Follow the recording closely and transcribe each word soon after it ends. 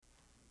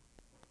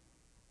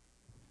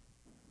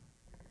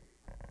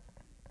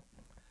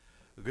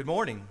Good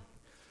morning.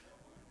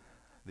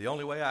 The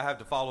only way I have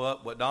to follow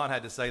up what Don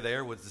had to say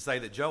there was to say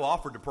that Joe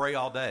offered to pray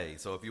all day.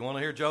 So if you want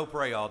to hear Joe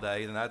pray all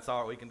day, then that's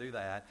all right, we can do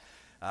that.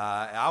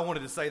 I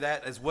wanted to say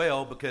that as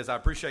well because I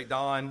appreciate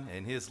Don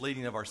and his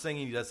leading of our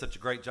singing. He does such a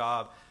great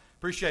job.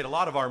 Appreciate a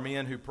lot of our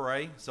men who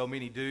pray. So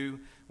many do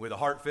with a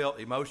heartfelt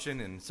emotion,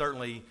 and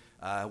certainly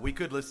we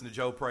could listen to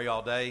Joe pray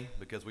all day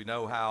because we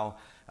know how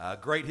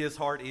great his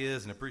heart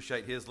is and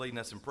appreciate his leading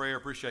us in prayer.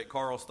 Appreciate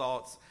Carl's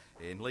thoughts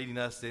and leading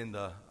us in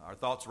our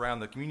thoughts around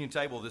the communion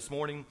table this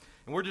morning.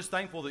 And we're just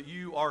thankful that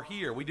you are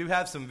here. We do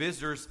have some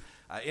visitors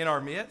in our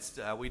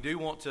midst. We do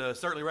want to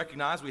certainly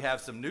recognize we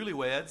have some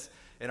newlyweds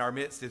in our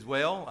midst as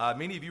well.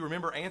 Many of you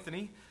remember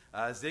Anthony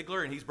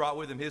Ziegler, and he's brought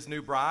with him his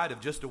new bride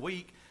of just a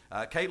week,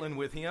 Caitlin,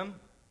 with him.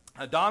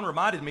 Don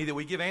reminded me that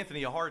we give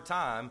Anthony a hard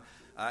time.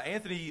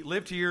 Anthony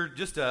lived here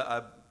just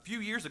a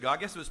few years ago. I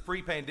guess it was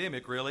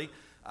pre-pandemic, really.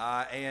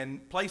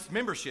 And placed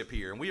membership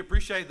here, and we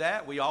appreciate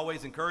that. We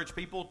always encourage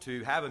people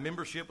to have a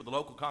membership with the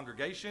local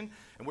congregation,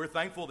 and we're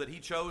thankful that he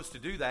chose to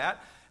do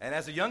that. And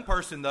as a young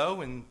person,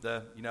 though, in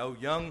the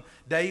young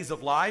days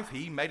of life,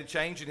 he made a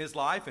change in his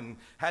life and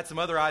had some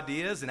other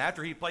ideas. And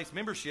after he placed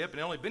membership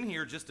and only been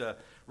here just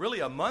really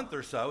a month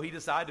or so, he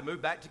decided to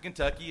move back to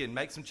Kentucky and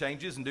make some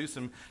changes and do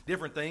some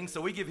different things. So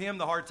we give him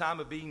the hard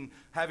time of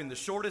having the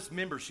shortest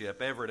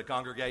membership ever at a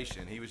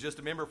congregation. He was just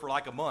a member for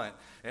like a month,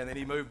 and then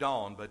he moved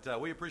on.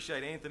 But we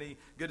appreciate Anthony.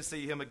 Good to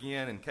see him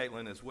again, and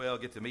Caitlin as well.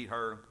 Get to meet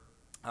her.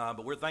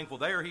 But we're thankful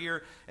they're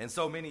here, and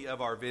so many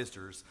of our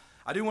visitors.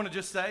 I do want to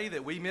just say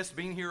that we missed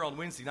being here on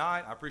Wednesday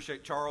night. I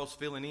appreciate Charles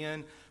filling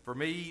in for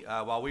me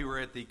while we were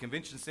at the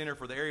convention center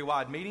for the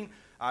area-wide meeting.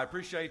 I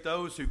appreciate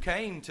those who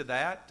came to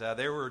that.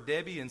 There were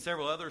Debbie and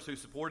several others who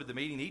supported the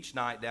meeting each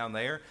night down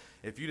there.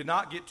 If you did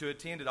not get to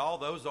attend at all,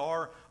 those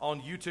are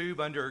on YouTube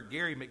under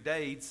Gary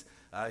McDade's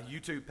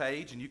YouTube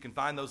page, and you can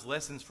find those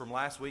lessons from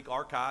last week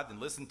archived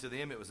and listen to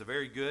them. It was a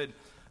very good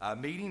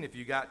meeting if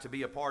you got to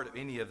be a part of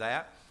any of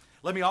that.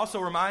 Let me also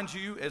remind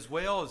you, as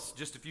well as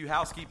just a few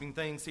housekeeping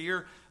things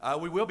here,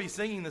 we will be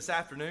singing this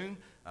afternoon.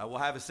 We'll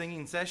have a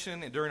singing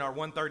session during our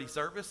 1:30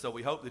 service, so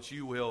we hope that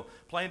you will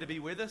plan to be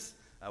with us.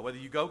 Whether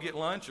you go get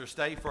lunch or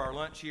stay for our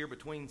lunch here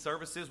between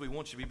services, we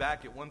want you to be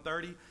back at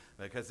 1:30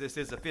 because this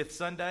is the fifth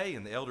Sunday,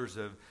 and the elders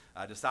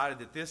have decided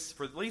that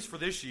at least for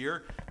this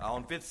year,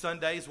 on fifth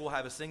Sundays, we'll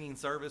have a singing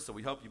service, so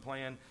we hope you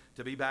plan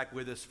to be back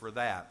with us for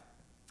that.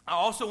 I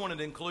also wanted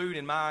to include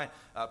in my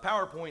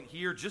PowerPoint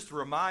here just a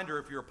reminder,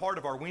 if you're a part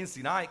of our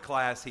Wednesday night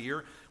class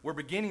here, we're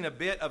beginning a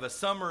bit of a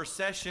summer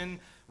session.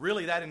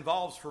 Really, that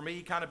involves, for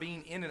me, kind of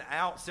being in and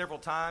out several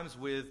times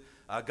with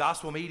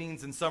gospel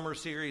meetings and summer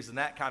series and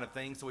that kind of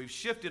thing. So we've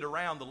shifted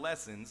around the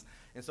lessons.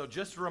 And so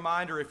just a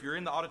reminder, if you're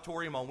in the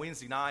auditorium on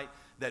Wednesday night,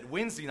 that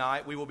Wednesday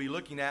night we will be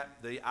looking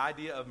at the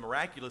idea of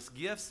miraculous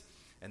gifts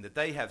and that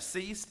they have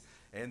ceased.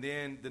 And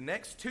then the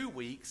next 2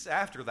 weeks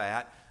after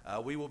that,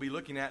 we will be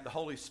looking at the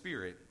Holy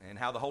Spirit and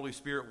how the Holy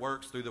Spirit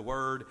works through the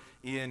Word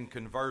in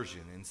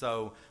conversion. And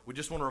so we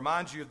just want to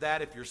remind you of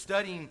that. If you're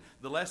studying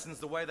the lessons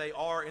the way they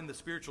are in the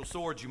spiritual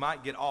swords, you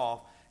might get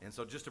off. And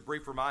so just a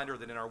brief reminder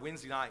that in our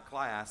Wednesday night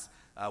class,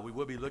 we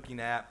will be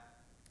looking at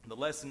the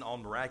lesson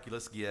on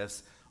miraculous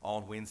gifts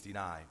on Wednesday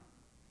night.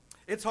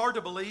 It's hard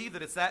to believe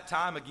that it's that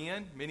time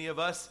again. Many of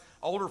us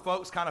older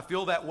folks kind of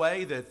feel that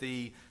way, that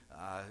the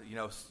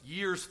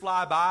years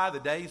fly by, the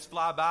days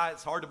fly by.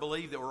 It's hard to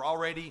believe that we're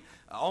already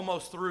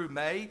almost through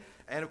May.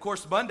 And, of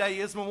course, Monday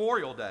is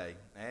Memorial Day,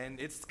 and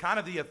it's kind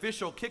of the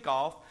official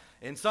kickoff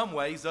in some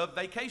ways of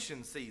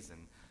vacation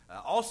season.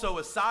 Also,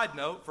 a side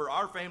note for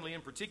our family in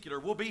particular,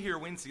 we'll be here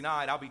Wednesday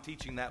night. I'll be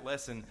teaching that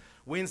lesson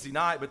Wednesday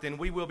night, but then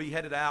we will be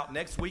headed out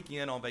next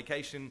weekend on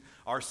vacation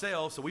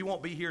ourselves, so we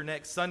won't be here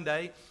next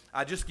Sunday.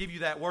 I just give you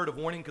that word of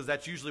warning because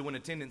that's usually when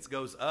attendance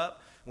goes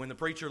up, when the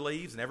preacher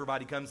leaves and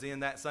everybody comes in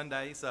that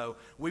Sunday. So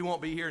we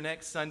won't be here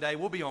next Sunday.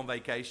 We'll be on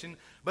vacation,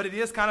 but it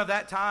is kind of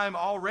that time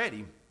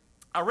already.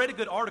 I read a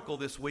good article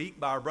this week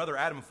by our brother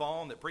Adam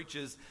Fawn that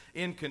preaches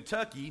in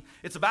Kentucky.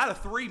 It's about a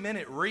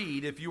 3-minute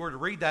read if you were to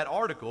read that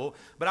article,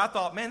 but I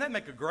thought, man, that'd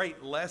make a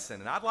great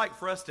lesson. And I'd like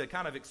for us to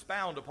kind of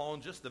expound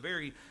upon just the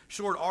very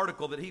short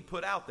article that he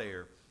put out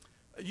there.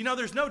 You know,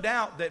 there's no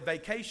doubt that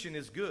vacation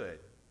is good.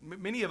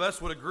 Many of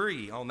us would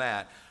agree on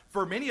that.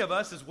 For many of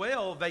us as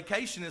well,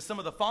 vacation is some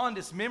of the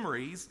fondest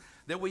memories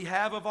that we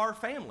have of our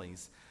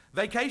families.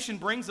 Vacation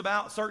brings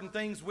about certain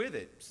things with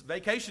it.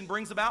 Vacation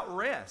brings about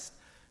rest.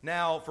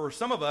 Now, for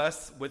some of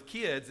us with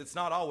kids, it's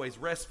not always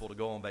restful to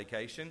go on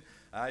vacation.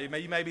 You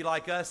may be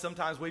like us.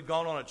 Sometimes we've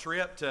gone on a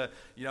trip to,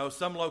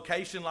 some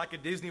location like a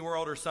Disney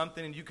World or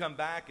something, and you come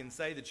back and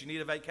say that you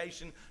need a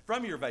vacation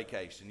from your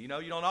vacation. You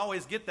don't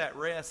always get that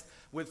rest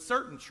with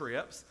certain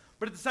trips,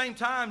 but at the same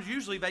time,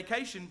 usually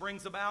vacation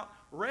brings about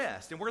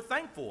rest, and we're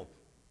thankful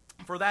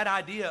for that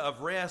idea of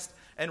rest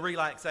and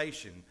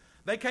relaxation.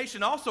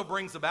 Vacation also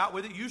brings about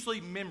with it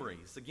usually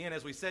memories. Again,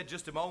 as we said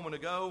just a moment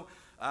ago,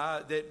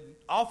 that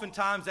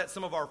oftentimes that's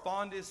some of our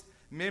fondest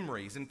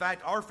memories. In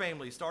fact, our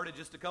family started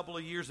just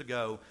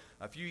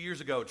a few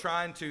years ago,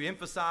 trying to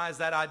emphasize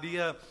that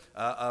idea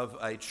of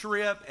a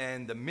trip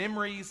and the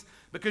memories,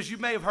 because you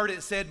may have heard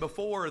it said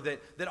before that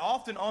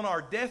often on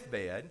our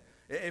deathbed,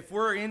 if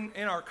we're in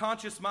our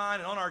conscious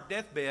mind and on our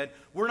deathbed,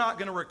 we're not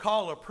going to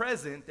recall a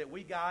present that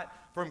we got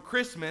from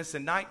Christmas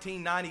in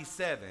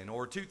 1997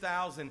 or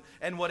 2000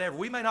 and whatever.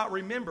 We may not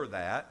remember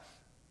that,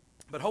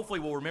 but hopefully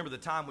we'll remember the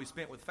time we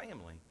spent with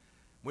family.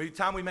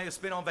 Time we may have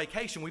spent on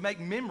vacation. We make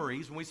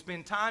memories when we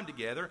spend time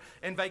together,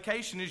 and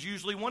vacation is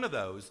usually one of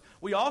those.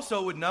 We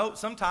also would note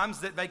sometimes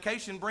that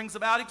vacation brings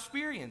about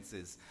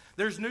experiences.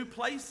 There's new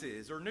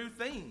places or new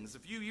things. A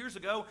few years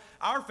ago,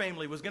 our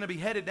family was going to be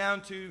headed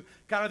down to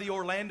kind of the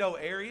Orlando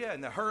area,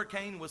 and the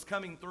hurricane was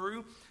coming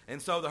through.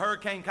 And so the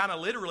hurricane kind of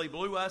literally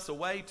blew us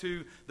away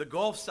to the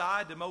Gulf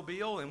side, to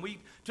Mobile, and we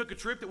took a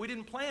trip that we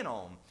didn't plan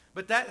on.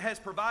 But that has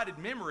provided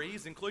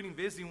memories, including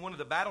visiting one of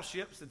the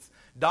battleships that's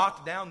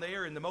docked down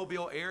there in the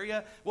Mobile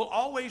area. We'll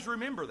always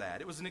remember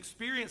that. It was an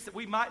experience that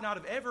we might not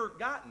have ever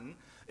gotten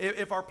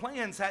if our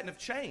plans hadn't have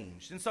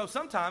changed. And so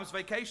sometimes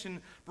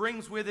vacation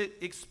brings with it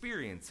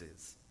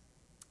experiences.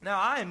 Now,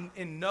 I am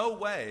in no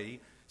way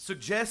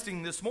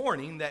suggesting this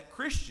morning that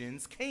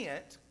Christians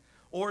can't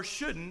or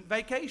shouldn't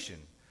vacation.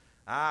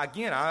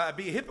 Again, I'd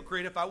be a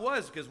hypocrite if I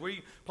was, because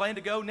we plan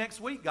to go next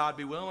week, God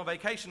be willing, on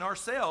vacation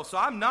ourselves. So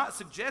I'm not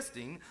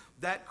suggesting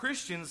that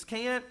Christians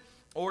can't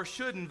or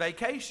shouldn't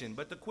vacation.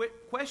 But the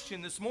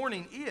question this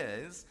morning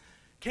is,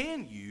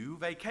 can you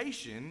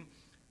vacation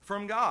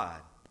from God?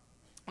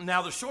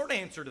 Now, the short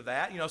answer to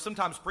that,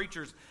 sometimes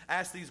preachers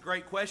ask these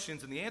great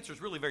questions, and the answer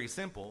is really very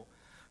simple.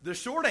 The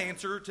short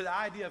answer to the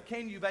idea of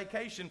can you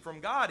vacation from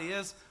God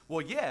is,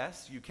 well,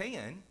 yes, you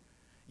can.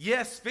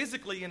 Yes,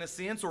 physically in a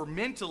sense, or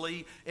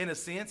mentally in a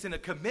sense, in a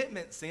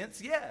commitment sense,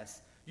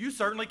 yes, you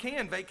certainly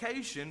can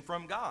vacation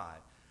from God.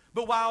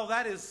 But while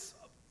that is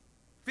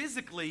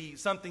physically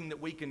something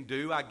that we can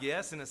do, I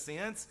guess, in a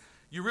sense,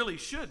 you really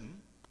shouldn't.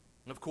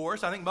 Of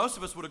course, I think most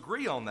of us would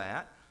agree on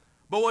that.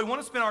 But what we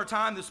want to spend our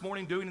time this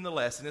morning doing in the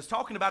lesson is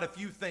talking about a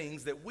few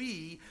things that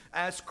we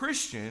as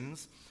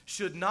Christians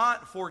should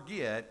not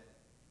forget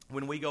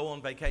when we go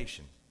on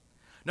vacation.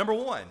 Number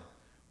one,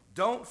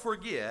 don't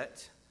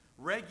forget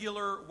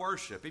regular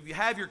worship. If you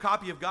have your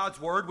copy of God's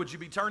Word, would you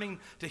be turning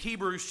to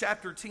Hebrews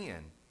chapter 10?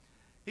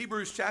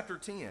 Hebrews chapter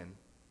 10.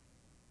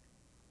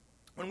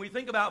 When we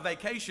think about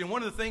vacation,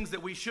 one of the things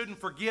that we shouldn't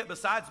forget,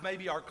 besides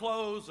maybe our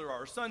clothes or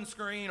our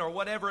sunscreen or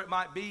whatever it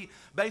might be,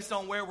 based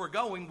on where we're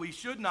going, we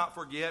should not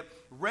forget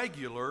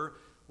regular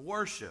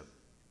worship.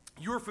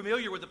 You're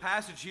familiar with the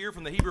passage here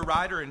from the Hebrew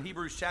writer in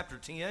Hebrews chapter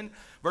 10,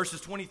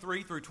 verses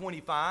 23 through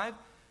 25.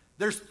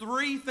 There's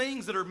three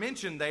things that are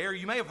mentioned there.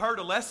 You may have heard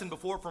a lesson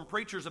before from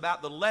preachers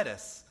about the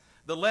lettuce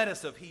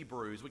of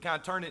Hebrews. We kind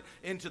of turn it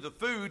into the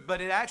food,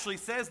 but it actually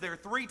says there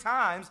three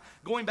times,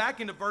 going back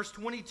into verse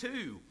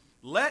 22,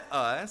 let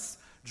us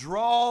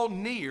draw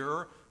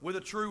near with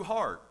a true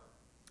heart.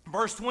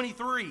 Verse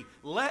 23,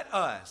 let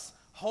us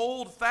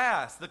hold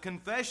fast the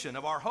confession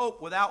of our hope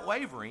without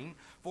wavering,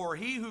 for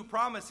he who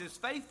promises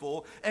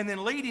faithful. And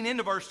then leading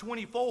into verse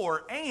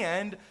 24,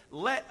 and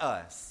let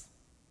us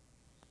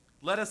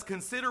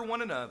consider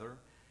one another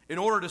in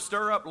order to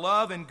stir up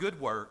love and good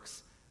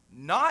works,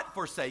 not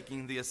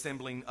forsaking the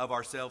assembling of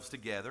ourselves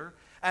together,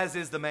 as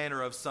is the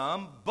manner of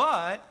some,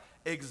 but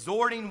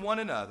exhorting one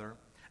another,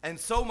 and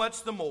so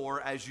much the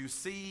more as you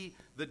see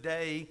the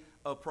day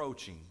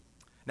approaching.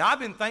 Now, I've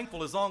been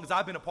thankful as long as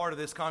I've been a part of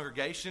this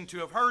congregation to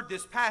have heard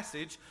this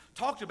passage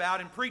talked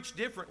about and preached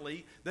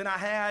differently than I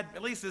had,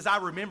 at least as I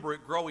remember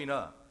it growing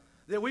up.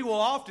 That we will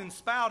often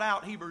spout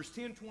out Hebrews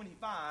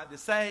 10:25 to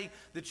say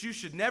that you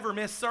should never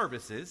miss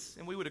services,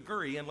 and we would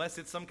agree, unless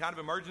it's some kind of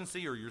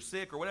emergency or you're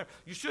sick or whatever,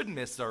 you shouldn't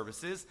miss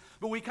services.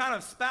 But we kind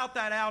of spout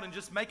that out and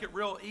just make it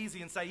real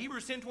easy and say,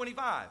 Hebrews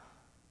 10:25,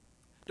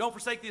 don't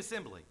forsake the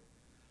assembly.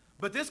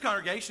 But this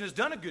congregation has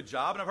done a good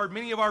job, and I've heard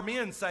many of our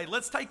men say,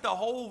 let's take the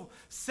whole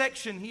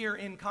section here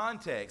in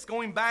context,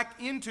 going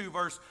back into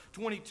verse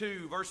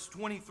 22, verse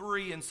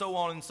 23, and so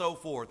on and so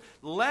forth.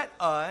 Let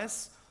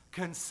us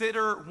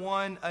consider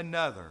one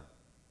another,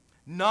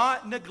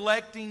 not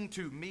neglecting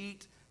to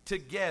meet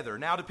together.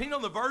 Now, depending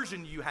on the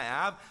version you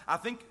have, I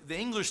think the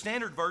English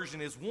Standard Version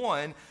is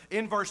one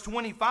in verse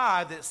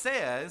 25 that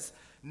says,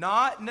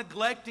 not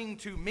neglecting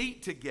to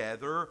meet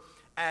together,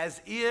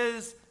 as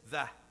is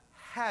the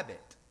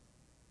habit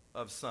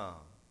of some.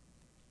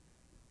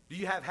 Do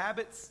you have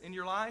habits in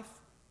your life?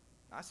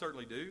 I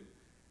certainly do.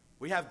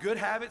 We have good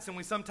habits and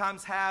we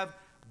sometimes have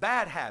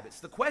bad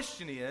habits. The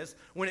question is,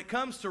 when it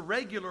comes to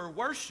regular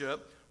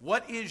worship,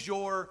 what is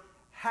your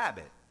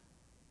habit?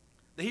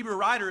 The Hebrew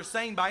writer is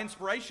saying by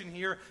inspiration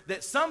here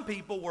that some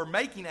people were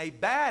making a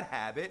bad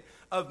habit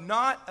of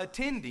not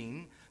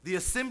attending the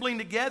assembling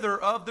together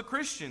of the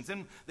Christians.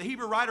 And the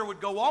Hebrew writer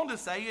would go on to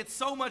say it's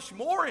so much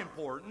more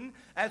important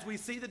as we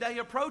see the day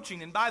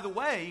approaching. And by the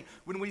way,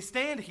 when we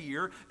stand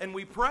here and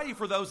we pray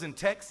for those in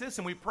Texas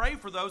and we pray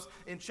for those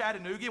in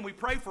Chattanooga and we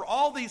pray for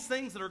all these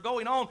things that are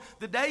going on,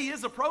 the day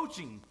is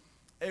approaching.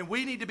 And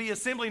we need to be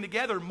assembling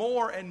together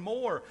more and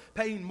more,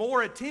 paying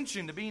more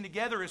attention to being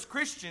together as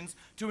Christians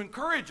to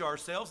encourage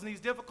ourselves in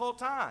these difficult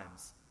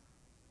times.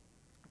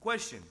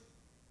 Question: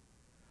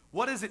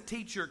 what does it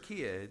teach your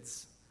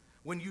kids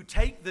when you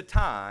take the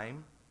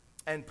time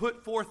and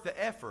put forth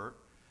the effort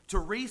to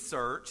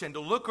research and to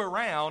look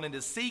around and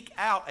to seek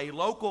out a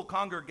local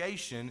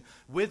congregation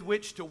with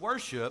which to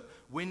worship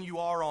when you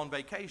are on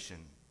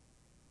vacation?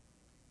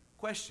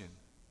 Question: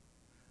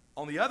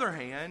 on the other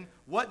hand,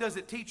 what does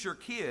it teach your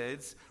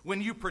kids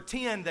when you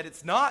pretend that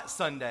it's not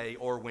Sunday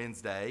or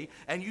Wednesday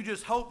and you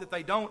just hope that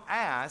they don't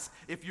ask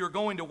if you're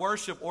going to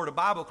worship or to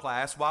Bible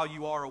class while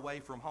you are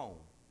away from home?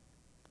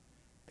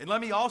 And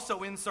let me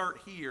also insert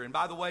here, and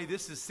by the way,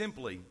 this is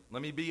simply,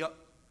 let me be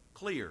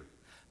clear,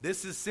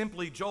 this is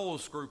simply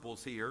Joel's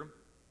scruples here,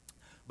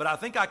 but I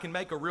think I can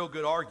make a real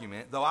good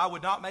argument, though I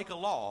would not make a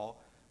law,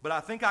 but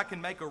I think I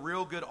can make a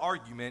real good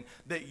argument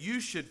that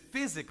you should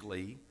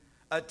physically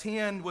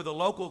attend with a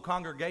local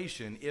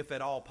congregation if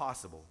at all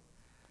possible.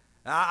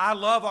 Now, I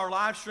love our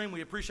live stream.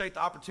 We appreciate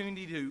the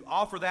opportunity to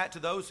offer that to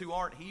those who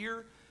aren't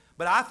here.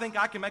 But I think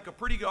I can make a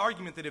pretty good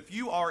argument that if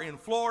you are in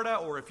Florida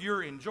or if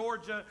you're in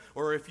Georgia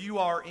or if you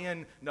are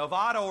in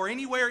Nevada or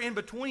anywhere in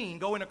between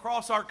going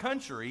across our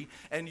country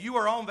and you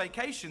are on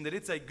vacation, that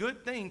it's a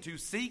good thing to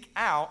seek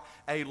out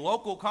a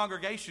local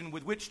congregation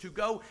with which to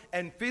go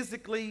and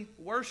physically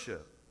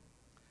worship.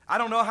 I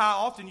don't know how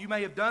often you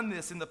may have done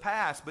this in the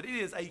past, but it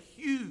is a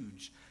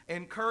huge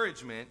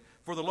encouragement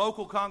for the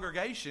local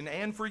congregation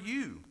and for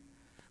you.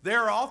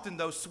 There are often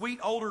those sweet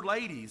older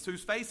ladies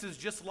whose faces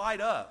just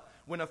light up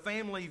when a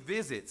family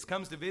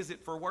comes to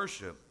visit for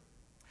worship.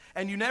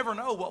 And you never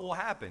know what will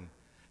happen.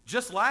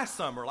 Just last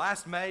summer,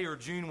 last May or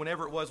June,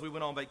 whenever it was we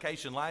went on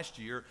vacation last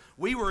year,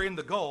 we were in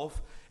the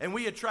Gulf, and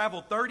we had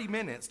traveled 30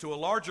 minutes to a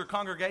larger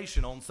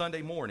congregation on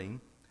Sunday morning.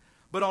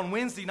 But on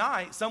Wednesday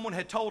night, someone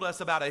had told us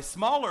about a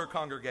smaller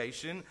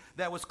congregation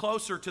that was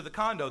closer to the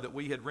condo that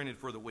we had rented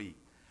for the week.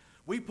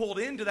 We pulled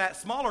into that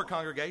smaller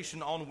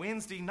congregation on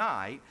Wednesday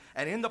night,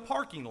 and in the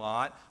parking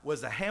lot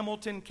was a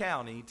Hamilton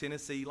County,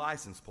 Tennessee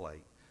license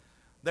plate.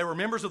 There were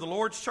members of the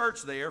Lord's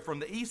church there from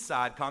the East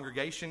Side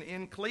congregation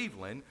in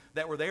Cleveland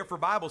that were there for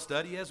Bible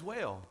study as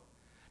well.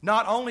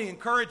 Not only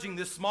encouraging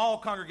this small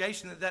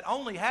congregation that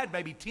only had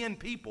maybe 10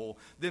 people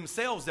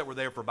themselves that were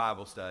there for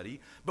Bible study,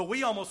 but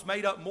we almost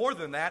made up more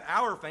than that,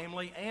 our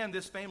family and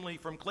this family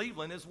from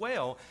Cleveland as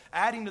well,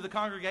 adding to the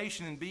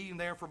congregation and being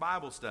there for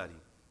Bible study.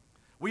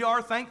 We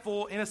are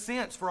thankful in a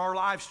sense for our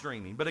live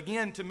streaming, but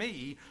again, to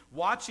me,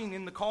 watching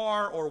in the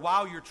car or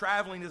while you're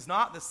traveling is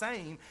not the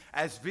same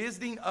as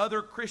visiting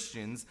other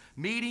Christians,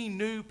 meeting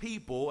new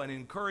people, and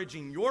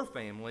encouraging your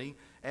family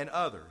and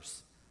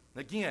others.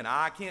 Again,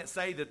 I can't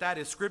say that that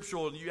is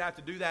scriptural and you have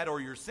to do that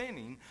or you're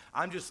sinning.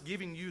 I'm just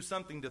giving you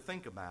something to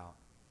think about.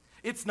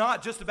 It's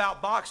not just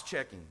about box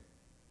checking.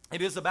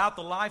 It is about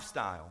the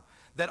lifestyle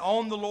that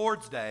on the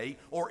Lord's Day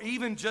or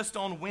even just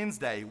on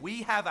Wednesday,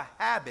 we have a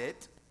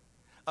habit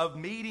of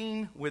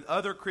meeting with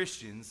other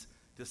Christians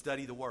to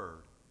study the Word.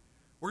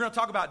 We're going to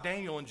talk about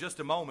Daniel in just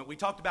a moment. We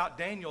talked about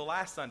Daniel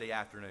last Sunday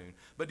afternoon.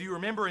 But do you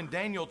remember in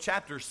Daniel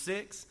chapter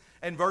 6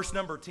 and verse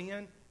number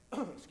 10?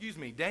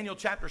 Daniel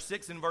chapter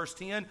 6 and verse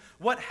 10.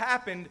 What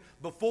happened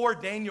before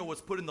Daniel was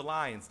put in the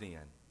lion's den?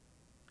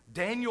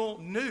 Daniel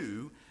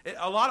knew,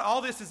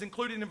 all this is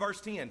included in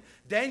verse 10.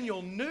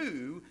 Daniel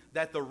knew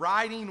that the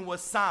writing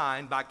was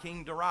signed by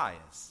King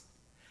Darius.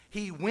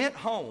 He went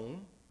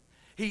home,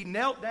 he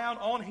knelt down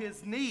on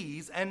his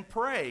knees and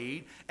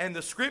prayed, and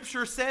the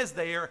scripture says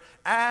there,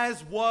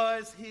 as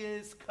was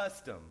his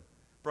custom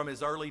from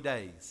his early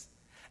days,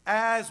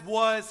 as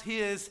was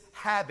his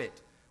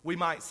habit, we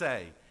might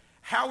say.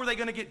 How were they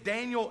going to get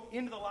Daniel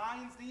into the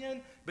lion's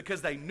den?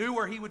 Because they knew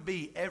where he would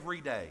be every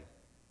day.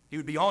 He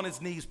would be on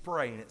his knees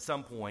praying at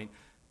some point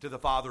to the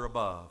Father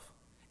above.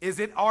 Is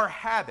it our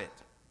habit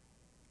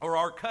or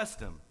our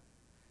custom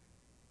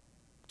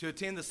to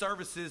attend the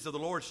services of the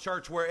Lord's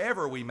church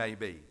wherever we may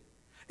be?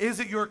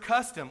 Is it your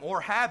custom or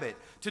habit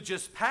to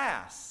just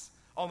pass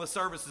on the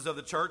services of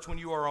the church when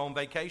you are on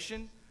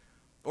vacation?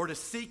 Or to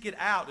seek it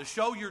out, to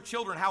show your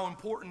children how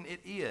important it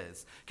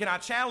is? Can I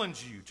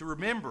challenge you to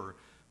remember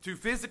to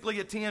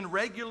physically attend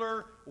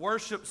regular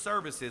worship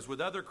services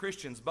with other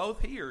Christians, both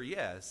here,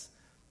 yes,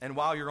 and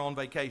while you're on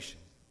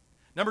vacation?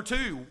 Number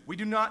two, we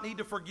do not need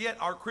to forget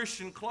our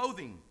Christian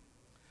clothing.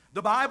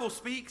 The Bible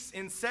speaks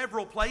in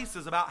several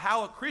places about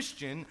how a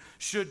Christian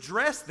should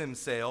dress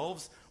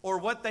themselves or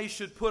what they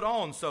should put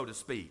on, so to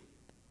speak.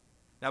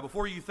 Now,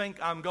 before you think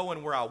I'm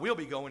going where I will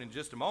be going in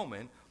just a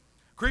moment,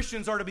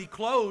 Christians are to be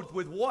clothed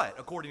with what,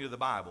 according to the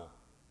Bible?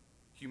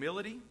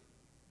 Humility,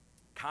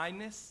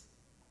 kindness,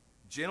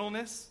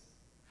 gentleness.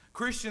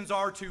 Christians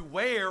are to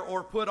wear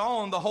or put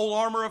on the whole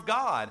armor of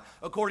God,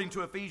 according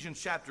to Ephesians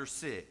chapter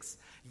 6.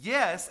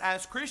 Yes,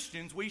 as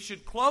Christians, we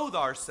should clothe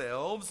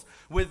ourselves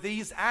with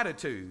these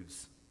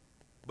attitudes.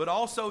 But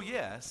also,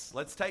 yes,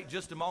 let's take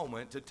just a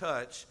moment to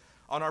touch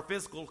on our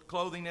physical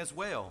clothing as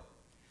well.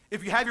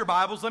 If you have your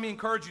Bibles, let me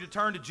encourage you to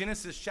turn to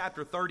Genesis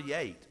chapter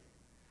 38.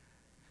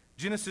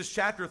 Genesis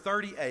chapter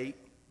 38,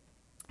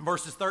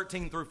 verses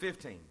 13 through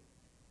 15.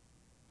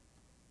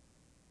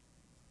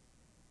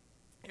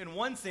 In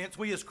one sense,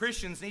 we as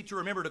Christians need to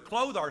remember to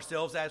clothe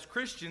ourselves as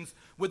Christians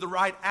with the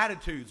right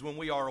attitudes when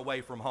we are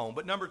away from home.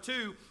 But number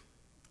two,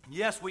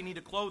 yes, we need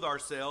to clothe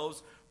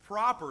ourselves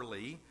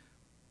properly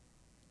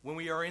when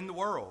we are in the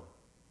world.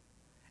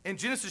 In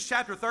Genesis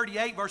chapter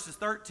 38, verses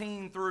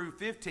 13 through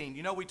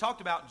 15, we talked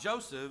about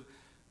Joseph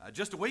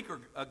just a week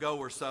ago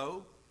or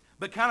so,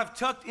 but kind of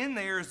tucked in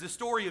there is the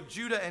story of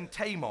Judah and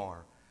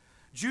Tamar.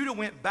 Judah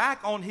went back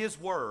on his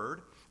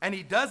word, and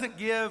he doesn't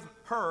give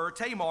her,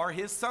 Tamar,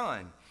 his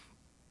son.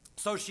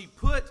 So she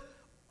put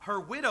her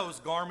widow's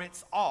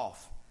garments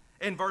off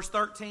in verse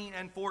 13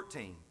 and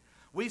 14.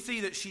 We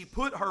see that she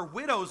put her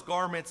widow's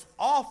garments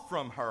off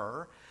from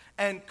her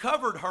and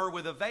covered her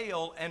with a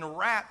veil and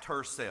wrapped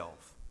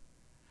herself.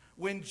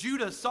 When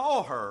Judah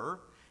saw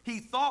her, he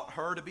thought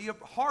her to be a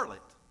harlot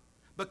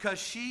because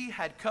she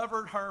had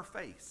covered her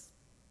face.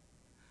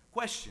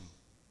 Question: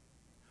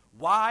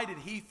 why did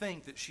he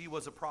think that she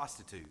was a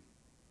prostitute?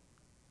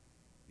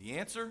 The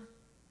answer: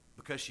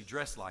 because she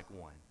dressed like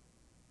one.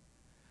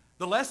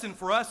 The lesson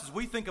for us as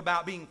we think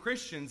about being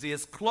Christians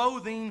is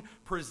clothing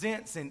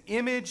presents an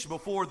image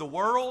before the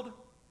world,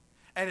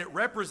 and it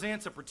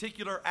represents a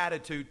particular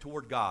attitude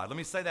toward God. Let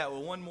me say that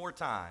one more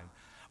time.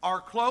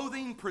 Our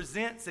clothing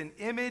presents an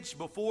image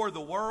before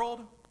the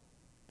world.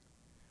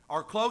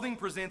 Our clothing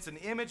presents an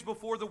image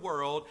before the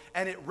world,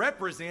 and it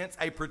represents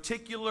a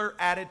particular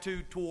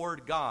attitude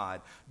toward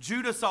God.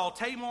 Judah saw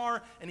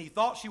Tamar, and he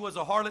thought she was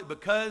a harlot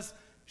because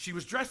she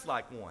was dressed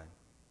like one.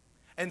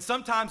 And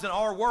sometimes in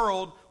our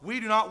world, we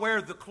do not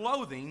wear the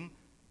clothing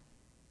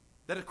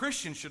that a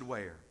Christian should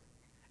wear.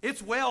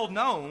 It's well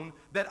known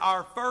that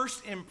our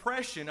first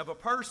impression of a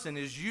person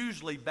is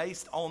usually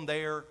based on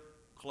their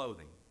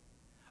clothing.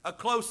 A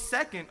close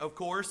second, of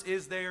course,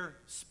 is their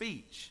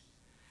speech.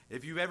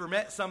 If you've ever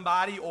met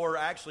somebody, or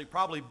actually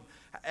probably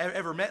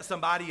ever met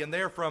somebody and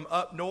they're from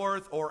up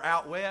north or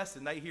out west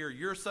and they hear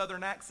your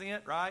southern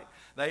accent, right?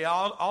 They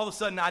all of a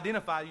sudden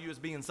identify you as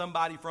being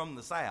somebody from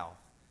the South.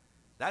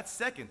 That's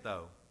second,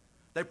 though.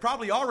 They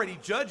probably already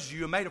judged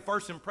you and made a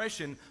first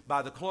impression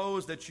by the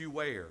clothes that you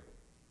wear.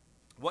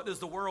 What does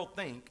the world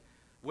think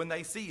when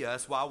they see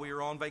us while we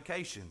are on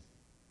vacation?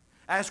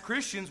 As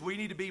Christians, we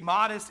need to be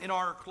modest in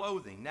our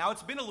clothing. Now,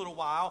 it's been a little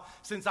while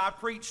since I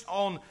preached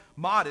on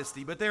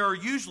modesty, but there are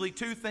usually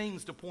two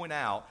things to point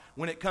out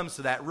when it comes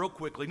to that real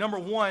quickly. Number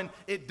one,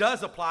 it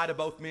does apply to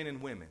both men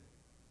and women.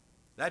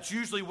 That's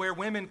usually where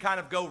women kind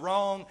of go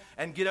wrong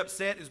and get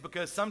upset, is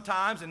because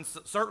sometimes, and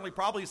certainly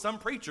probably some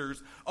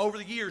preachers over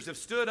the years have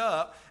stood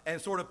up and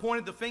sort of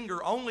pointed the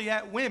finger only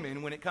at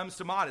women when it comes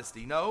to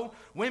modesty. No,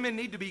 women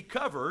need to be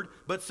covered,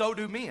 but so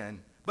do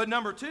men. But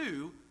number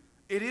two,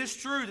 it is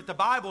true that the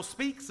Bible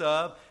speaks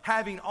of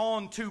having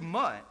on too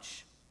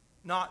much,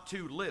 not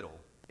too little,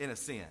 in a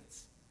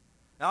sense.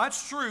 Now,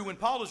 that's true. When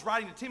Paul is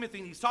writing to Timothy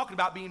and he's talking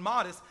about being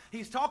modest,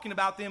 he's talking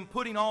about them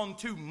putting on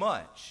too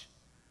much.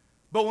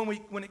 But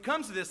when it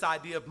comes to this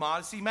idea of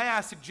modesty, may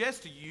I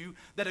suggest to you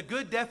that a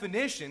good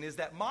definition is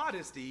that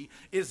modesty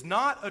is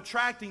not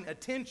attracting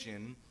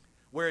attention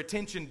where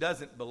attention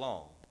doesn't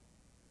belong.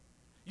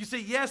 You see,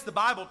 yes, the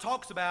Bible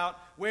talks about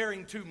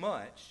wearing too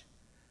much.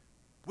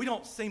 We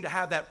don't seem to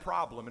have that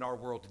problem in our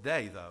world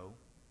today, though.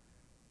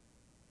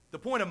 The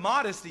point of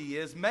modesty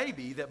is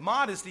maybe that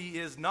modesty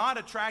is not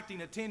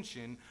attracting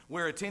attention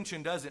where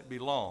attention doesn't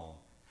belong.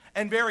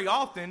 And very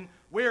often,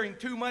 wearing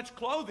too much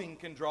clothing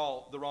can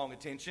draw the wrong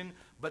attention,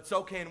 but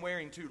so can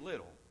wearing too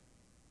little.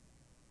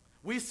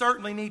 We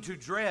certainly need to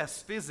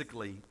dress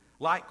physically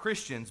like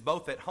Christians,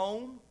 both at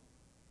home,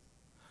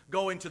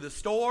 going to the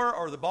store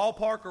or the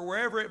ballpark or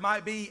wherever it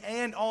might be,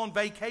 and on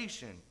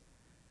vacation.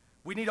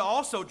 We need to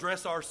also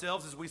dress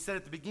ourselves, as we said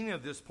at the beginning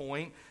of this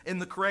point, in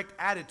the correct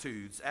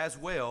attitudes as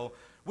well,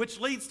 which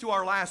leads to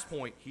our last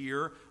point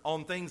here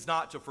on things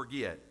not to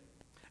forget.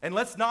 And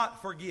let's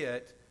not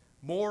forget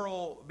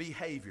moral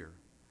behavior.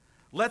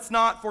 Let's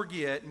not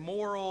forget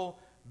moral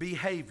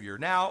behavior.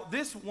 Now,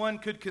 this one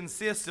could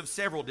consist of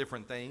several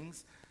different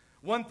things.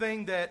 One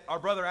thing that our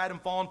brother Adam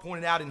Fawn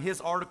pointed out in his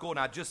article, and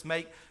I just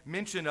make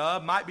mention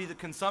of, might be the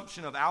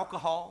consumption of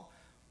alcohol.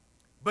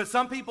 But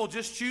some people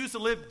just choose to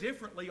live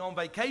differently on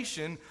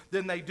vacation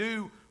than they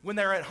do when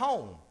they're at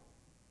home.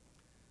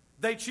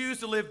 They choose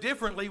to live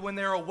differently when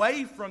they're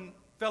away from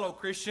fellow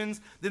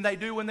Christians than they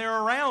do when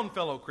they're around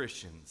fellow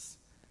Christians.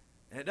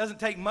 And it doesn't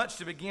take much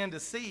to begin to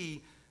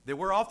see that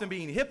we're often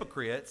being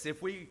hypocrites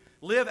if we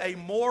live a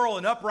moral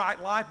and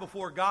upright life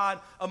before God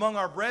among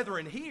our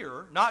brethren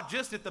here, not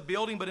just at the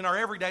building, but in our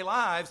everyday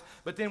lives,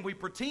 but then we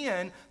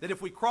pretend that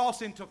if we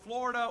cross into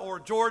Florida or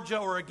Georgia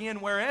or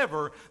again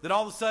wherever, that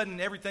all of a sudden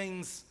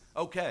everything's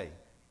okay.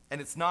 And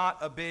it's not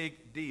a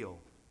big deal.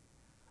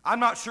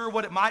 I'm not sure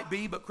what it might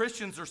be, but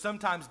Christians are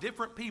sometimes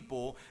different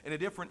people in a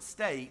different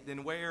state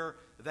than where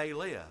they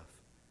live.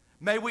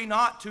 May we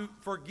not to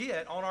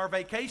forget on our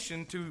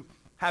vacation to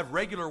have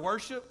regular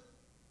worship,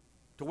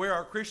 to wear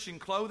our Christian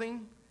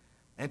clothing,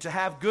 and to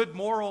have good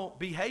moral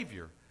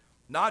behavior.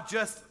 Not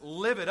just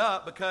live it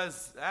up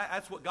because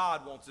that's what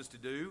God wants us to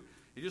do.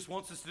 He just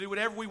wants us to do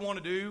whatever we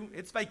want to do.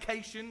 It's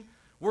vacation.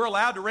 We're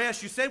allowed to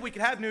rest. You said we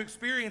could have new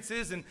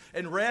experiences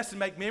and rest and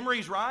make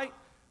memories, right?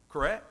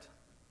 Correct.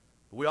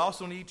 But we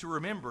also need to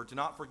remember to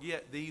not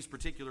forget these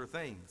particular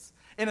things.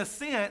 In a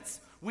sense,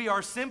 we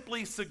are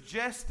simply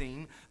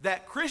suggesting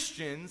that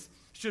Christians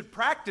should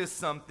practice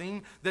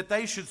something that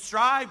they should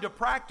strive to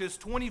practice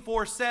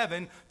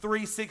 24/7,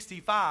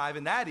 365,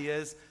 and that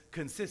is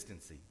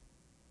consistency.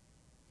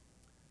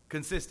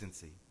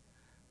 Consistency.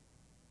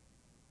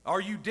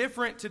 Are you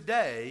different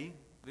today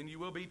than you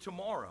will be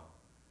tomorrow?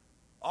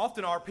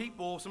 Often our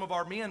people, some of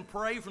our men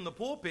pray from the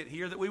pulpit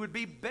here that we would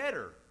be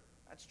better.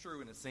 That's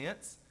true in a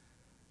sense.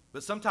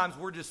 But sometimes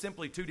we're just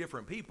simply two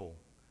different people.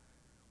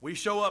 We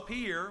show up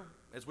here,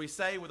 as we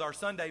say, with our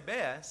Sunday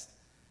best,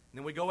 and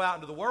then we go out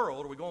into the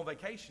world, or we go on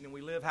vacation, and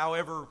we live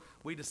however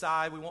we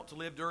decide we want to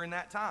live during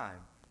that time.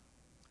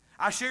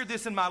 I shared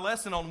this in my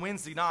lesson on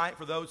Wednesday night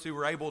for those who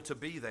were able to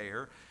be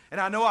there.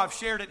 And I know I've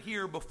shared it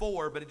here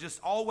before, but it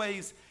just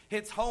always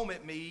hits home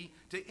at me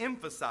to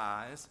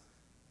emphasize.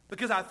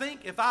 Because I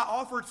think if I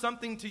offered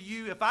something to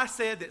you, if I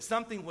said that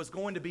something was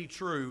going to be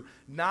true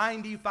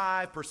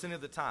 95%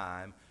 of the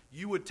time,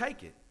 you would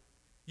take it.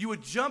 You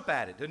would jump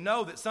at it to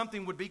know that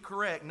something would be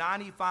correct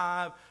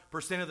 95%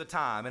 of the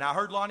time. And I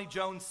heard Lonnie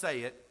Jones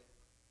say it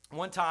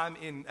one time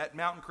at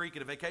Mountain Creek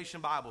at a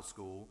vacation Bible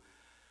school.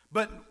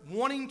 But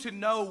wanting to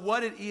know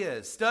what it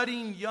is,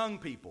 studying young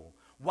people.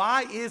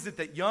 Why is it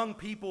that young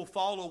people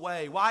fall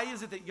away? Why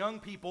is it that young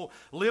people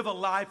live a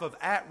life of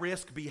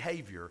at-risk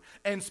behavior?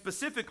 And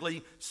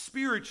specifically,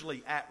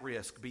 spiritually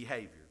at-risk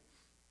behavior.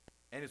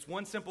 And it's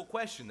one simple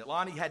question that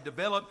Lonnie had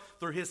developed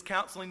through his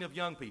counseling of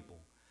young people.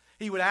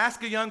 He would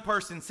ask a young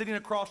person sitting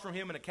across from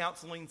him in a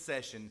counseling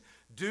session,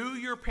 do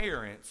your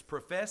parents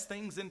profess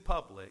things in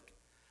public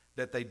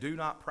that they do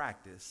not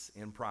practice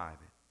in private?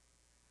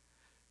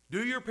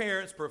 Do your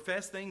parents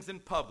profess things in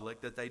public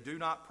that they do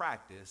not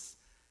practice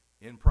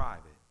in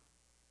private?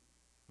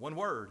 One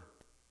word,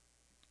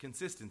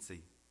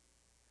 consistency.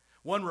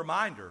 One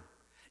reminder,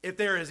 if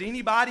there is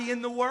anybody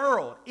in the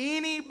world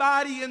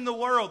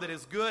that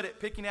is good at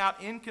picking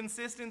out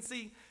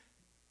inconsistency,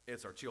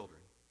 it's our children.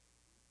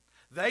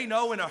 They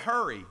know in a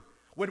hurry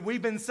when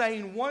we've been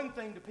saying one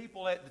thing to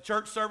people at the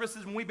church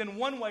services, when we've been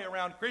one way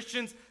around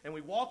Christians, and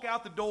we walk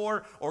out the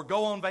door or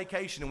go on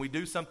vacation and we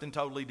do something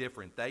totally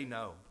different. They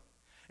know.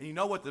 And you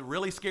know what the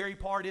really scary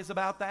part is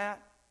about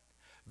that?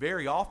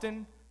 Very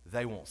often,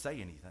 they won't say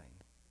anything.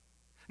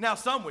 Now,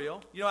 some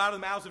will. Out of the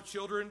mouths of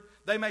children,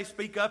 they may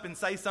speak up and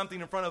say something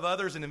in front of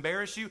others and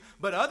embarrass you.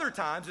 But other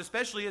times,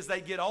 especially as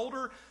they get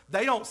older,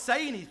 they don't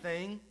say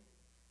anything,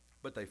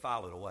 but they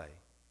file it away.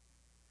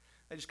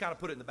 They just kind of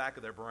put it in the back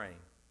of their brain.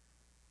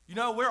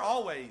 We're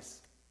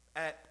always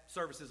at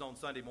services on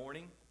Sunday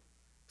morning,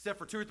 except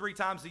for 2 or 3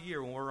 times a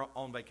year when we're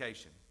on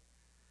vacation.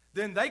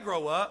 Then they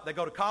grow up, they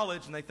go to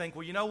college, and they think,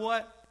 well, you know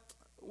what?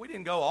 We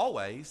didn't go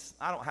always.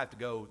 I don't have to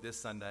go this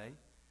Sunday.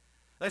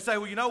 They say,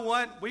 well, you know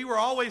what? We were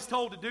always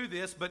told to do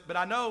this, but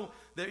I know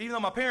that even though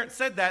my parents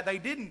said that, they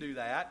didn't do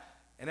that.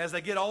 And as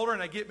they get older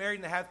and they get married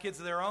and they have kids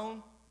of their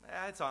own,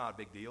 it's not a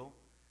big deal.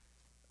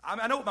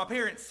 I know what my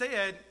parents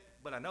said,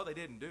 but I know they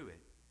didn't do it.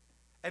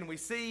 And we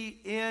see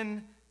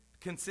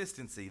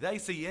inconsistency. They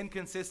see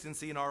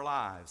inconsistency in our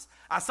lives.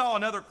 I saw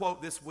another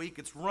quote this week.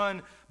 It's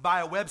run by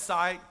a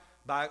website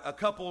by a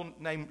couple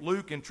named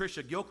Luke and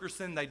Tricia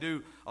Gilkerson. They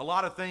do a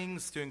lot of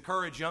things to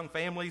encourage young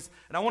families,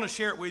 and I want to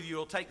share it with you.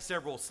 It'll take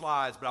several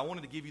slides, but I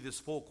wanted to give you this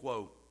full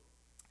quote.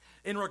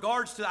 In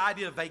regards to the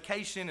idea of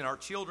vacation and our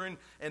children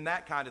and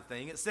that kind of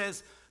thing, it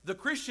says, the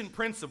Christian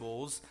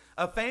principles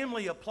a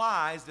family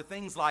applies to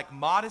things like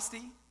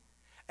modesty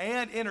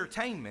and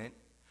entertainment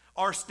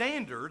are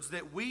standards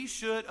that we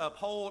should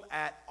uphold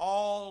at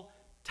all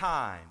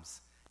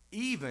times,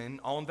 even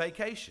on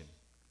vacation.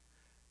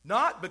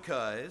 Not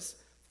because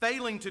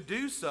failing to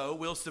do so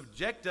will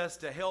subject us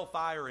to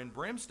hellfire and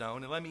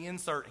brimstone. And let me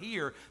insert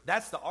here,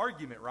 that's the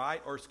argument,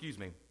 right? Or excuse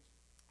me,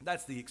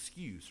 that's the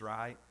excuse,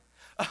 right?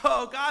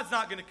 Oh, God's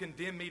not going to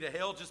condemn me to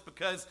hell just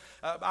because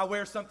I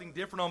wear something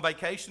different on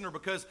vacation or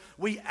because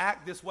we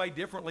act this way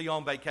differently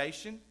on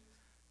vacation.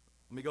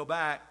 Let me go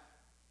back.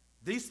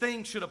 These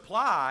things should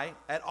apply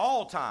at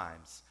all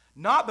times,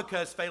 not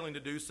because failing to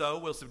do so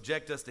will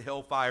subject us to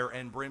hellfire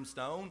and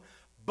brimstone,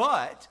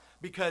 but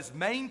because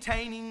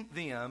maintaining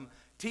them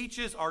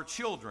teaches our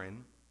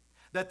children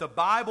that the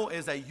Bible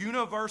is a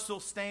universal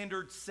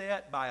standard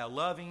set by a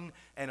loving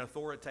and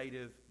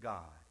authoritative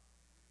God.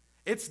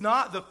 It's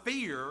not the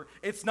fear,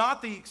 it's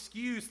not the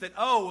excuse that,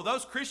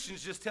 those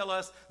Christians just tell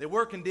us that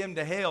we're condemned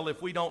to hell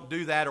if we don't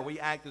do that or we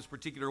act this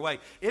particular way.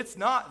 It's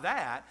not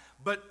that,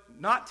 but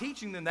not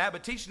teaching them that,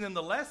 but teaching them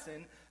the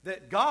lesson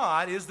that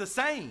God is the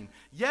same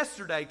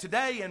yesterday,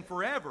 today, and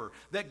forever.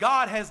 That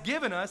God has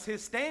given us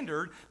His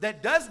standard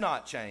that does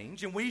not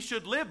change, and we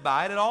should live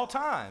by it at all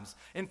times.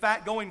 In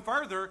fact, going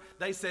further,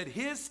 they said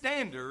His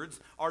standards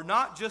are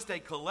not just a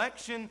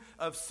collection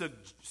of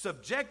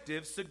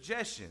subjective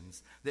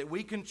suggestions that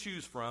we can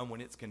choose from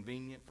when it's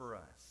convenient for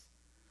us.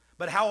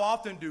 But how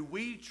often do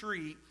we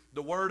treat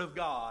the Word of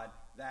God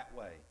that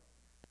way?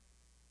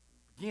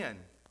 Again,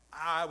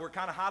 we're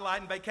kind of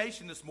highlighting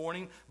vacation this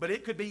morning, but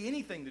it could be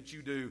anything that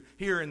you do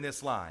here in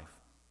this life.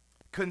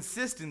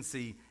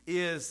 Consistency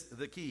is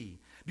the key.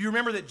 Do you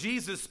remember that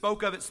Jesus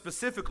spoke of it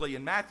specifically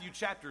in Matthew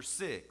chapter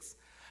 6?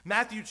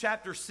 Matthew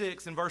chapter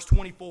 6 and verse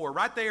 24,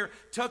 right there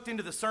tucked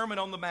into the Sermon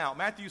on the Mount,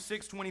 Matthew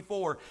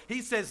 6:24,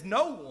 he says,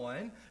 "No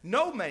one,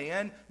 no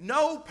man,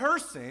 no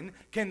person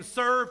can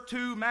serve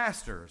two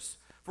masters,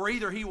 for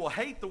either he will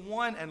hate the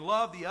one and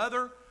love the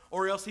other,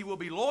 or else he will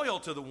be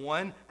loyal to the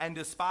one and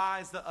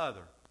despise the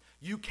other."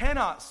 You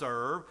cannot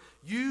serve.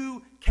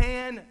 You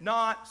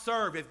cannot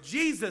serve. If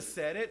Jesus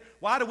said it,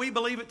 why do we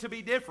believe it to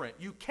be different?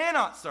 You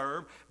cannot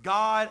serve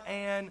God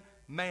and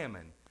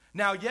mammon.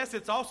 Now, yes,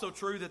 it's also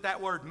true that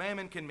that word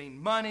mammon can mean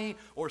money,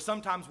 or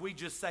sometimes we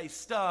just say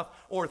stuff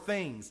or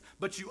things.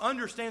 But you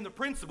understand the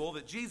principle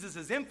that Jesus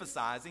is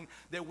emphasizing,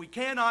 that we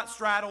cannot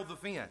straddle the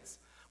fence.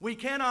 We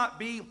cannot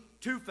be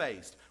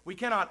two-faced. We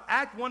cannot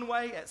act one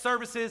way at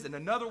services and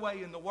another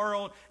way in the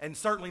world, and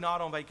certainly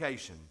not on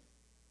vacation.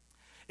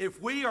 If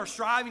we are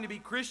striving to be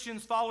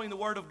Christians following the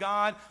Word of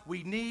God,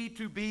 we need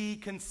to be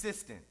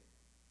consistent.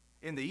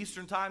 In the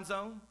Eastern time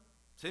zone,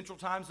 Central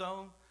time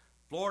zone,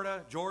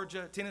 Florida,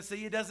 Georgia,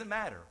 Tennessee, it doesn't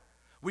matter.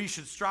 We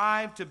should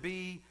strive to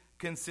be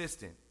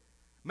consistent.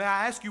 May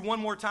I ask you one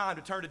more time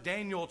to turn to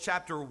Daniel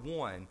chapter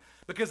 1,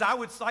 because I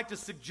would like to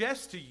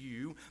suggest to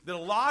you that a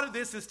lot of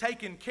this is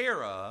taken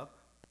care of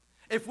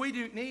if we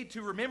do need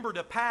to remember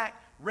to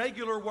pack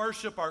regular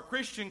worship, our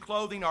Christian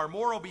clothing, our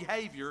moral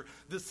behavior.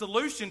 The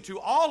solution to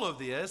all of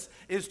this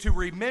is to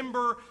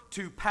remember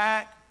to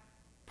pack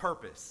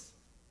purpose.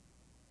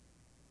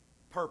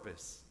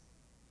 Purpose.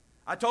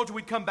 I told you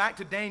we'd come back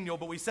to Daniel,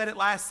 but we said it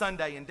last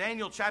Sunday in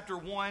Daniel chapter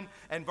 1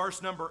 and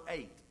verse number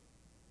 8.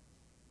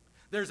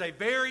 There's a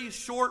very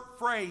short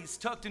phrase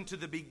tucked into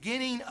the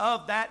beginning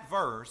of that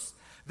verse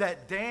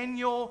that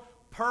Daniel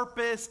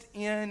purposed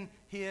in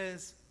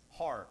his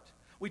heart.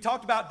 We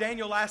talked about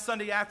Daniel last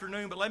Sunday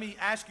afternoon, but let me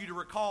ask you to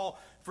recall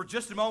for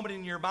just a moment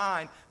in your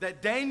mind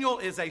that Daniel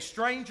is a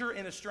stranger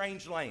in a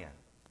strange land.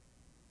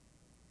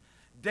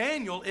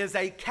 Daniel is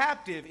a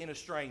captive in a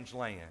strange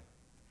land.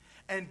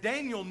 And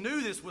Daniel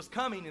knew this was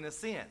coming in a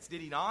sense, did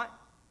he not?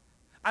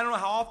 I don't know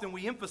how often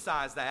we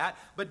emphasize that,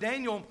 but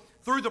Daniel,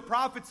 through the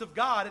prophets of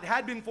God, it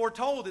had been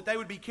foretold that they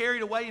would be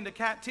carried away into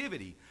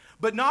captivity.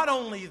 But not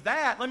only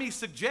that, let me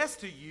suggest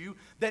to you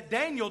that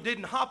Daniel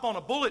didn't hop on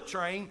a bullet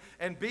train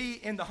and be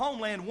in the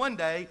homeland one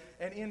day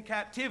and in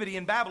captivity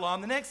in Babylon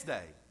the next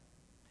day.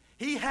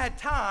 He had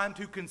time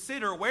to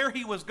consider where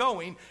he was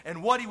going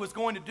and what he was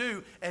going to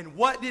do, and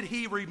what did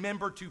he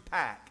remember to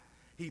pack?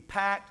 He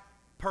packed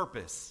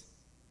purpose.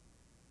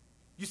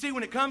 You see,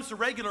 when it comes to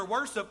regular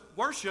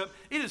worship,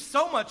 it is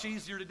so much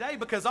easier today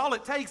because all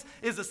it takes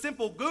is a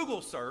simple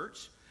Google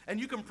search, and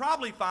you can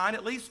probably find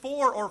at least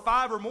 4 or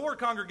 5 or more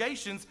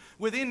congregations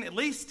within at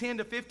least 10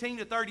 to 15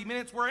 to 30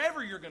 minutes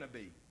wherever you're going to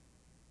be.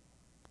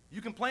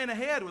 You can plan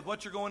ahead with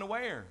what you're going to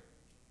wear.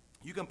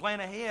 You can plan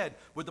ahead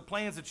with the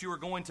plans that you are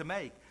going to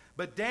make.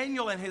 But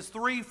Daniel and his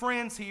 3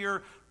 friends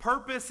here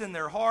purpose in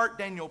their heart,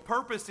 Daniel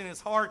purposed in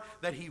his heart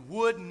that he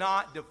would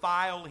not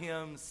defile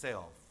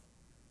himself.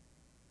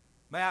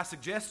 May I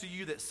suggest to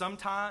you that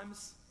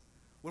sometimes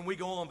when we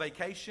go on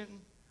vacation,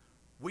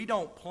 we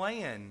don't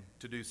plan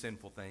to do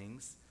sinful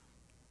things.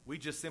 We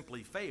just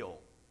simply fail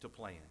to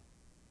plan.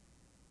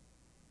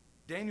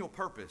 Daniel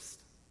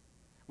purposed.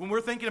 When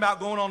we're thinking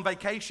about going on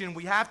vacation,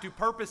 we have to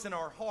purpose in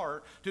our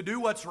heart to do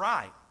what's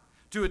right,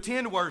 to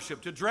attend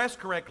worship, to dress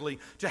correctly,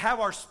 to have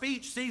our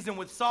speech seasoned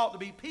with salt, to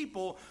be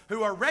people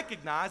who are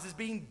recognized as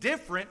being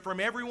different from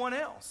everyone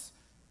else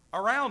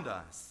around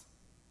us.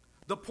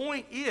 The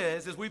point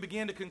is, as we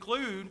begin to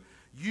conclude,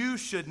 you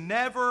should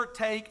never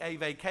take a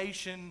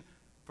vacation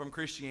from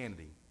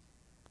Christianity.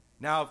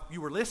 Now, if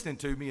you were listening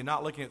to me and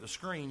not looking at the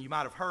screen, you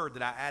might have heard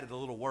that I added a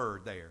little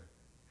word there.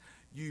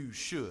 You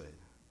should.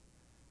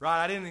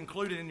 Right? I didn't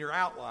include it in your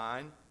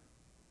outline.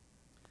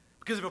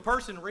 Because if a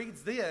person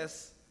reads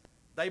this,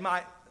 this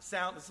might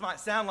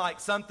sound like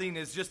something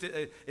is just,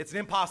 it's an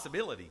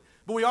impossibility.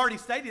 But we already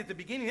stated at the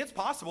beginning, it's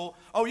possible.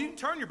 Oh, you can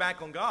turn your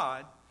back on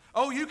God.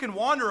 Oh, you can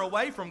wander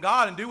away from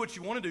God and do what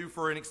you want to do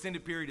for an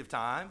extended period of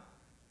time.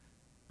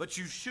 But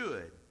you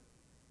should.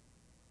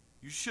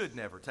 You should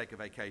never take a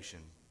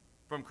vacation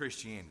from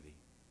Christianity.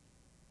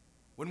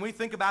 When we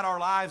think about our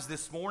lives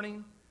this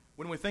morning,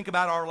 when we think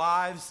about our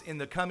lives in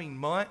the coming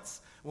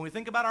months, when we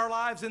think about our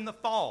lives in the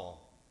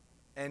fall,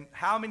 and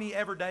how many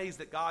ever days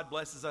that God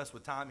blesses us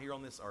with time here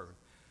on this earth,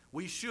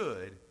 we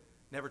should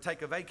never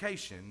take a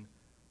vacation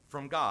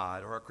from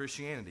God or our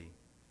Christianity.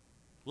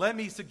 Let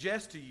me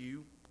suggest to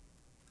you,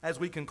 as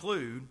we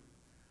conclude,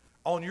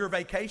 on your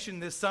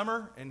vacation this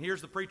summer, and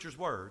here's the preacher's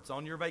words,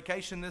 on your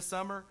vacation this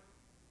summer,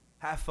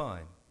 have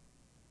fun,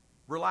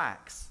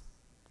 relax,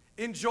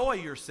 enjoy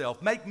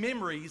yourself, make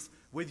memories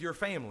with your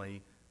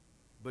family,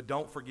 but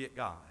don't forget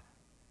God.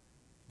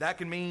 That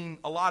can mean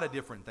a lot of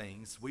different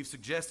things. We've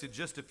suggested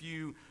just a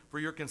few for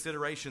your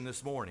consideration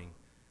this morning.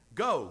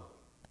 Go,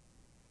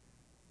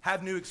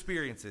 have new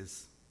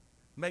experiences,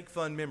 make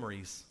fun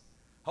memories,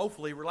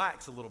 hopefully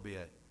relax a little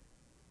bit.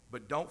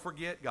 but don't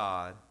forget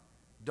God.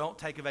 Don't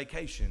take a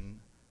vacation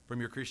from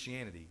your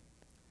Christianity.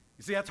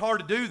 You see, that's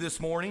hard to do this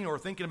morning, or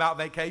thinking about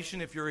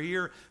vacation if you're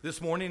here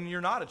this morning and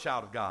you're not a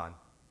child of God.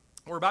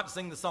 We're about to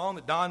sing the song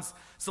that Don's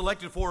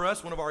selected for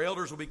us. One of our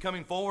elders will be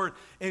coming forward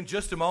in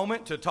just a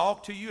moment to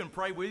talk to you and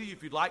pray with you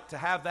if you'd like to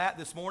have that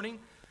this morning.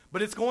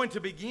 But it's going to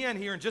begin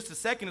here in just a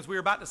second as we're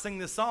about to sing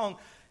this song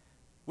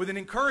with an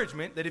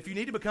encouragement that if you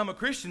need to become a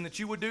Christian, that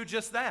you would do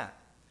just that.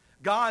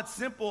 God's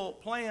simple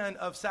plan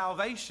of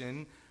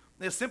salvation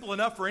is simple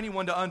enough for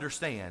anyone to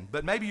understand.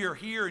 But maybe you're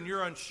here and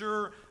you're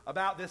unsure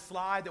about this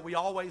slide that we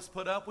always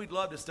put up. We'd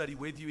love to study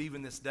with you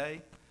even this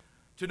day.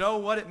 To know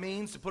what it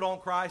means to put on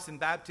Christ in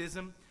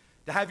baptism.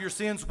 To have your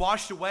sins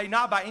washed away,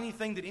 not by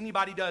anything that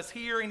anybody does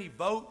here, any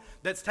vote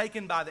that's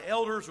taken by the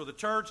elders or the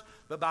church,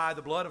 but by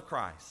the blood of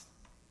Christ.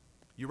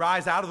 You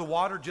rise out of the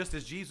water just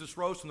as Jesus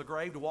rose from the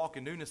grave to walk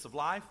in newness of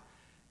life.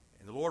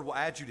 And the Lord will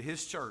add you to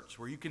his church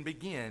where you can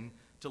begin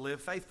to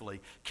live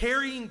faithfully,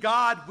 carrying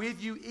God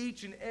with you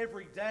each and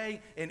every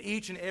day in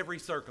each and every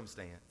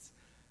circumstance.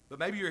 But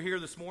maybe you're here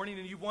this morning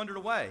and you've wandered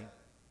away.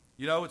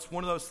 You know, it's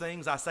one of those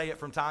things, I say it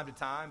from time to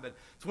time, but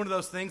it's one of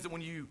those things that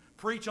when you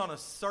preach on a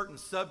certain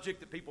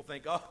subject that people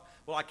think, oh,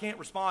 well, I can't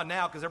respond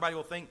now because everybody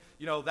will think,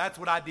 you know, that's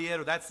what I did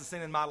or that's the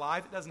sin in my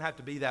life. It doesn't have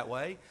to be that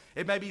way.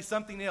 It may be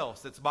something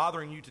else that's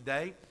bothering you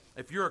today.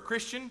 If you're a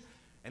Christian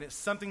and it's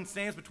something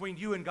stands between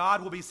you and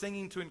God, we'll be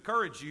singing to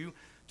encourage you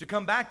to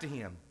come back to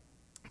him,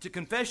 to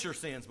confess your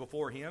sins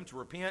before him, to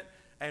repent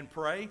and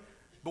pray.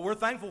 But we're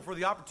thankful for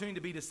the opportunity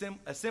to be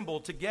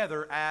assembled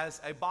together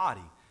as a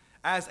body,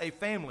 as a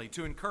family,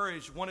 to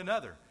encourage one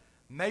another.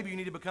 Maybe you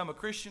need to become a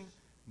Christian.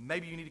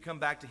 Maybe you need to come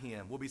back to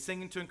him. We'll be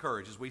singing to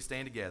encourage as we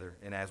stand together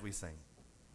and as we sing.